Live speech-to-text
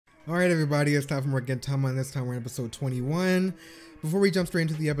Alright everybody, it's time for more Gintama, and this time we're in episode 21. Before we jump straight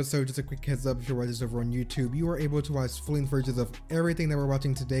into the episode, just a quick heads up, if you're watching this over on YouTube, you are able to watch full-length versions of everything that we're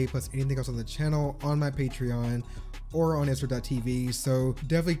watching today, plus anything else on the channel, on my Patreon, or on Ezret.tv, so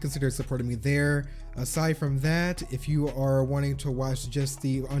definitely consider supporting me there. Aside from that, if you are wanting to watch just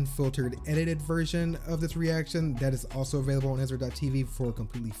the unfiltered, edited version of this reaction, that is also available on Ezret.tv for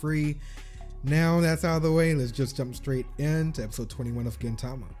completely free. Now that's out of the way, let's just jump straight into episode 21 of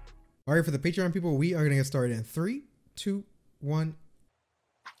Gintama. Alright, for the Patreon people, we are going to get started in 3, 2, 1.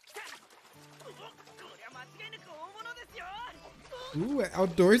 Ooh, an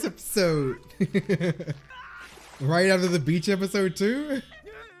outdoors episode. Right after the beach episode too?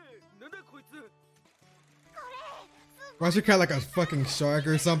 Why is she kind of like a fucking shark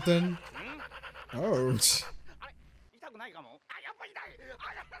or something? Oh.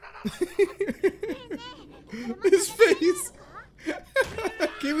 His face.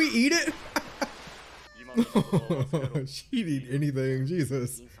 Can we eat it? Oh, she'd eat anything,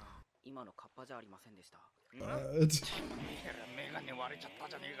 Jesus.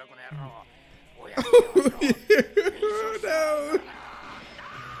 No.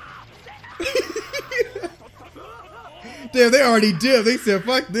 Damn, they already did. They said,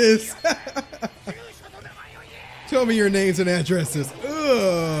 fuck this. Tell me your names and addresses.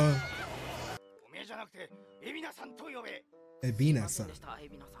 Ugh. Ebina-san.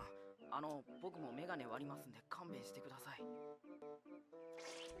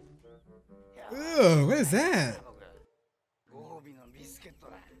 Ugh, what is that?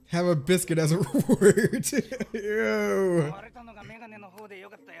 Have a biscuit as a reward. Ew.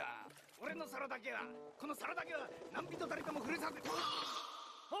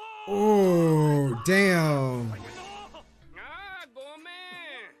 Oh, damn.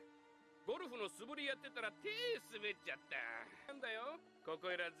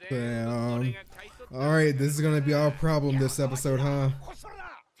 Damn. Alright, this is gonna be our problem this episode, huh?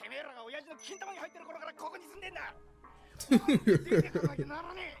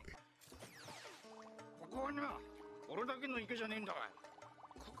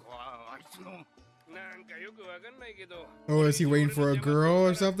 Oh, is he waiting for a girl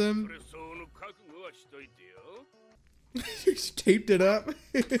or something? You taped it up.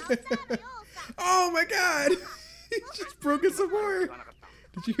 Oh my god! He just broke it some more.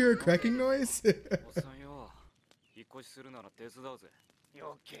 Did you hear a cracking noise?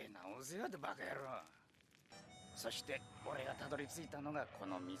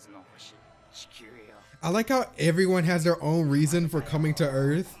 I like how everyone has their own reason for coming to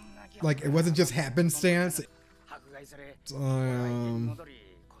Earth. Like, it wasn't just happenstance.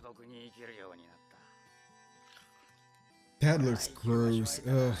 That looks gross.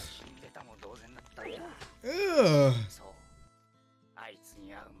 Ugh. Ugh.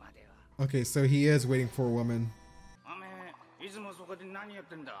 Okay, so he is waiting for a woman.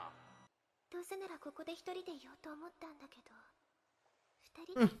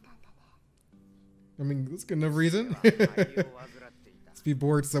 I mean, that's good enough reason. Let's be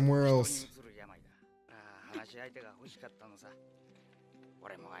bored somewhere else.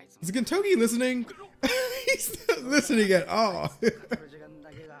 Is Gintoki listening? He's not listening at all.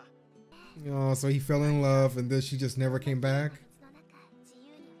 Oh, so he fell in love and then she just never came back?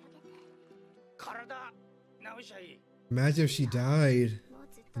 Imagine if she died.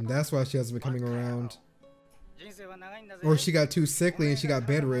 And that's why she hasn't been coming around. Or she got too sickly and she got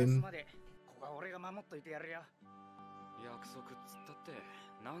bedridden.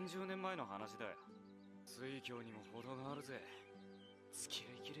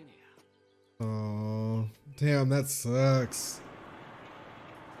 Oh, damn, that sucks.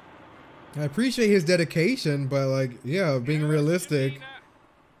 I appreciate his dedication, but like, yeah, being realistic,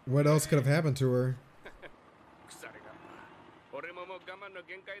 what else could have happened to her?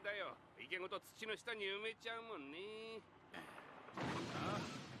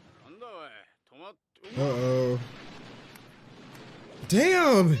 Uh-oh.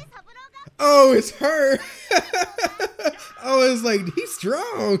 Damn! Oh, it's her! Oh, it's like, he's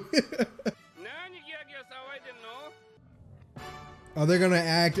strong! Are they gonna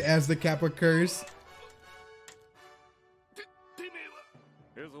act as the Kappa curse?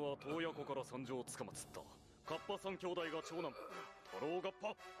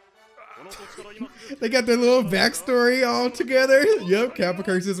 They got their little backstory all together. Yep, Kappa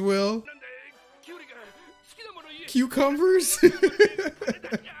curses will. Cucumbers?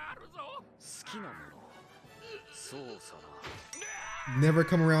 Never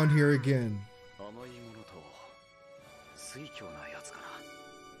come around here again.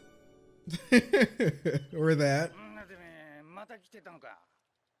 Or that.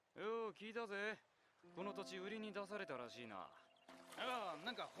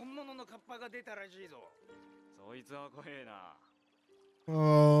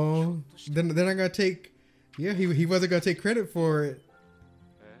 Oh, then they're not gonna take. Yeah, he wasn't gonna take credit for it.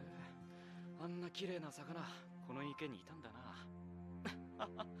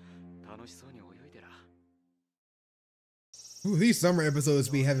 Ooh, these summer episodes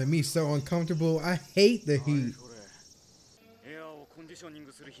be having me so uncomfortable. I hate the heat.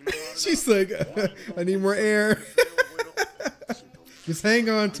 She's like, I need more air. Just hang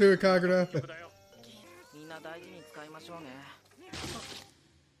on to it, Kagura.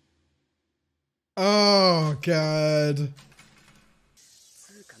 Oh, God.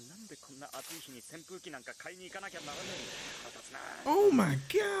 Oh, my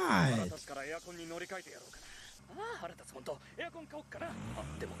God.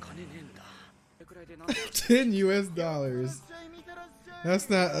 $10 US. That's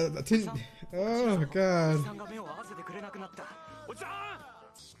not 10. Oh, God.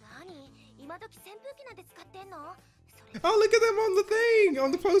 Oh, look at them on the thing,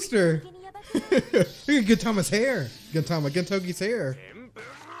 on the poster. Look at Gintama's hair. Gintoki's hair.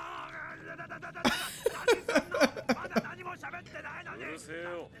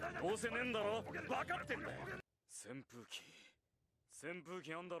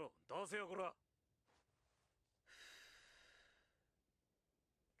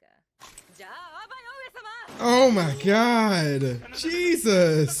 Oh my God.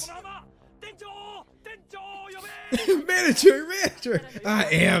 Jesus. Manager. I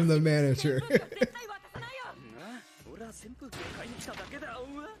am the manager.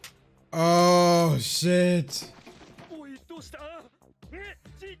 Oh, shit.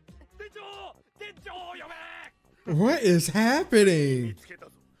 What is happening?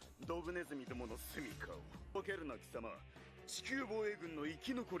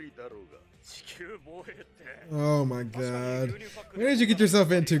 Oh my God. What did you get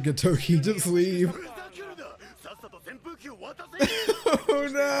yourself into, Gintoki? Just leave. Oh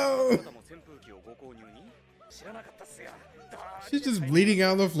no. She's just bleeding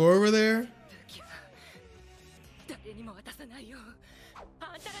out on the floor over there.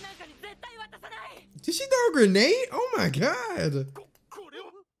 Did she throw a grenade? Oh my God.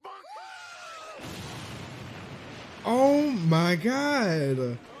 Oh my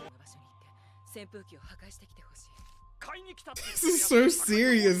God. This is so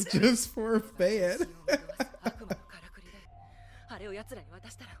serious just for a fan.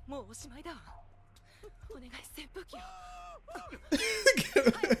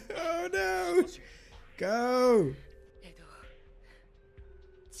 Oh no. Go.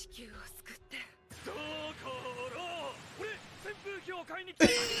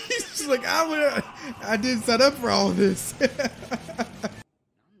 She's like, I didn't set up for all this.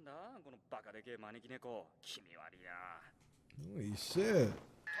 Holy shit.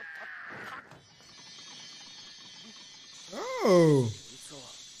 Oh.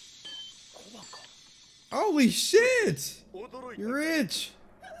 Holy shit. You're rich.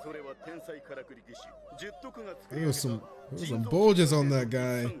 There was some bulges on that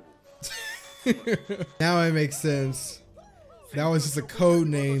guy. Now it makes sense. That was just a code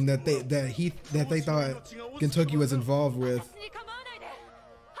name that they thought Gintoki was involved with.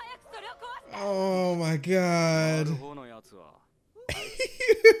 Oh my God.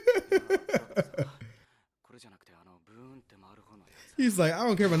 He's like, I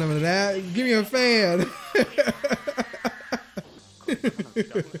don't care about none of that. Give me a fan.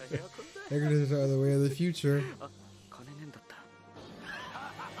 Air conditioners are the way of the future.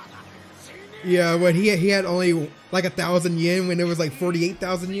 Yeah, but he had only like 1,000 yen when it was like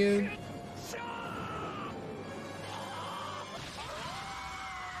 48,000 yen.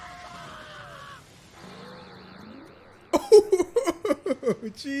 Oh,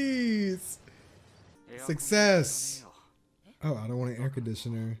 jeez. Success. Oh, I don't want an air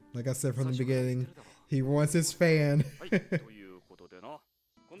conditioner. Like I said from the beginning, he wants his fan.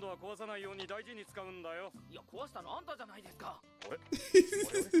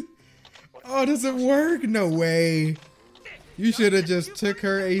 Oh, does it work? No way. You should have just took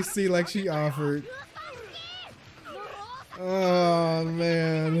her AC like she offered. Oh,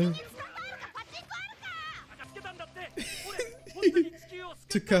 man.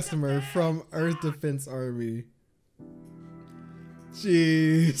 To customer from Earth Defense Army.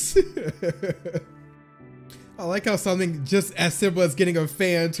 Jeez. I like how something just as simple as getting a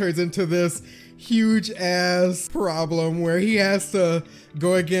fan turns into this huge ass problem where he has to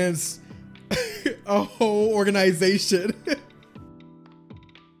go against a whole organization.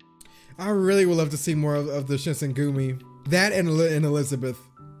 I really would love to see more of the Shinsengumi. That and Elizabeth.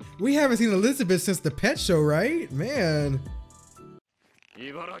 We haven't seen Elizabeth since the pet show, right? Man.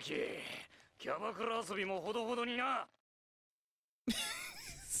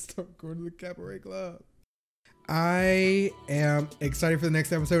 Stop going to the cabaret club. I am excited for the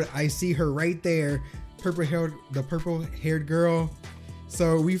next episode. I see her right there, the purple-haired girl.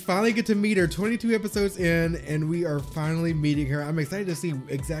 So we finally get to meet her 22 episodes in, and we are finally meeting her. I'm excited to see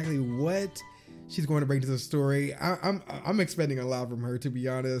exactly what she's going to bring to the story. I'm expecting a lot from her, to be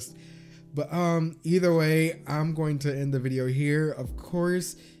honest. But either way, I'm going to end the video here. Of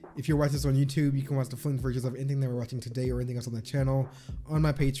course, if you're watching this on YouTube, you can watch the full versions of anything that we're watching today or anything else on the channel, on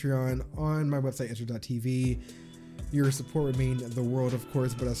my Patreon, on my website, Ezret.tv. Your support would mean the world, of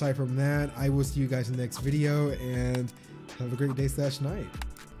course. But aside from that, I will see you guys in the next video, and have a great day / night.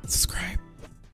 Subscribe.